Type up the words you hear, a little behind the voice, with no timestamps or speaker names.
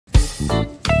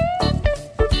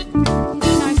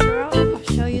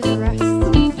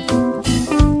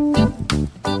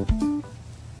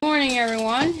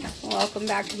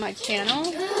welcome back to my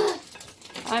channel.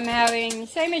 I'm having,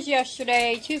 same as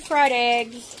yesterday, 2 fried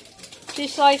eggs, 2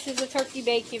 slices of turkey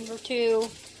bacon for 2,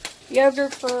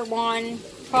 yogurt for 1,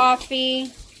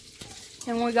 coffee,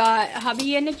 and we got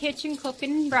hubby in the kitchen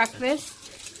cooking breakfast.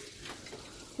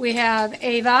 We have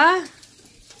Ava,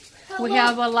 we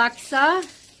have Alexa,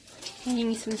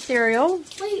 eating some cereal.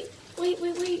 Wait.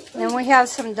 Then we have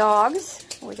some dogs.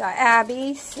 We got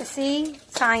Abby, Sissy,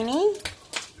 Tiny,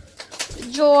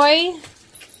 Joy,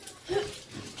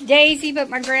 Daisy, but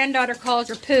my granddaughter calls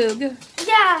her Poog.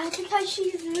 Yeah, because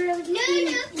she's really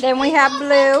cute. Then we have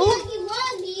Blue.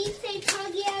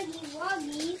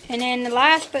 And then the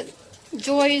last, but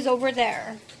Joy is over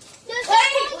there. Let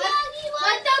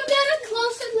them get a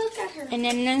closer look at her. And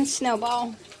then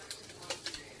Snowball.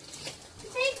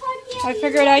 I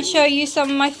figured I'd show you some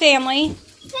of my family.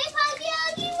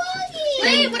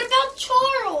 Wait, what about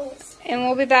Charles? And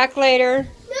we'll be back later.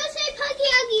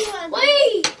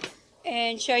 Wait!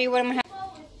 And show you what I'm having.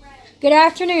 Good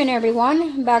afternoon, everyone.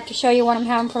 I'm back to show you what I'm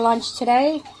having for lunch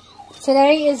today.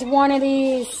 Today is one of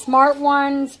these Smart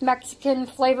Ones Mexican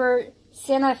flavored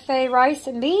Santa Fe rice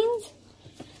and beans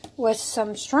with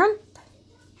some shrimp.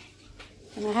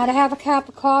 And I had to have a cup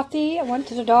of coffee. I went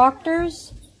to the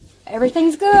doctor's.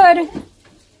 Everything's good.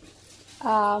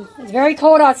 It's very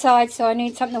cold outside, so I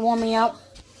need something to warm me up.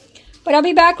 But I'll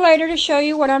be back later to show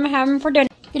you what I'm having for dinner.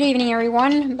 Good evening,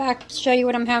 everyone. I'm back to show you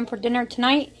what I'm having for dinner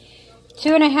tonight.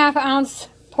 2.5 ounce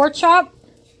pork chop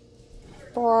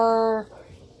for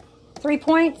 3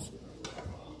 points.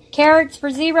 Carrots for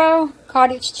 0.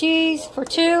 Cottage cheese for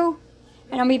 2.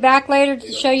 And I'll be back later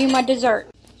to show you my dessert.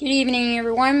 Good evening,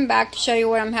 everyone. Back to show you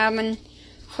what I'm having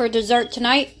for dessert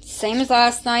tonight. Same as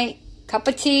last night. Cup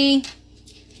of tea.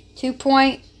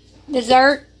 2-point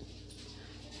dessert.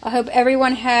 I hope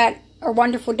everyone had a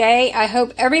wonderful day. I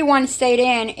hope everyone stayed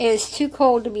in. It is too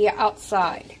cold to be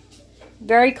outside.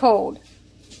 Very cold.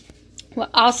 Well,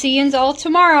 I'll see you all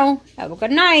tomorrow. Have a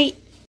good night.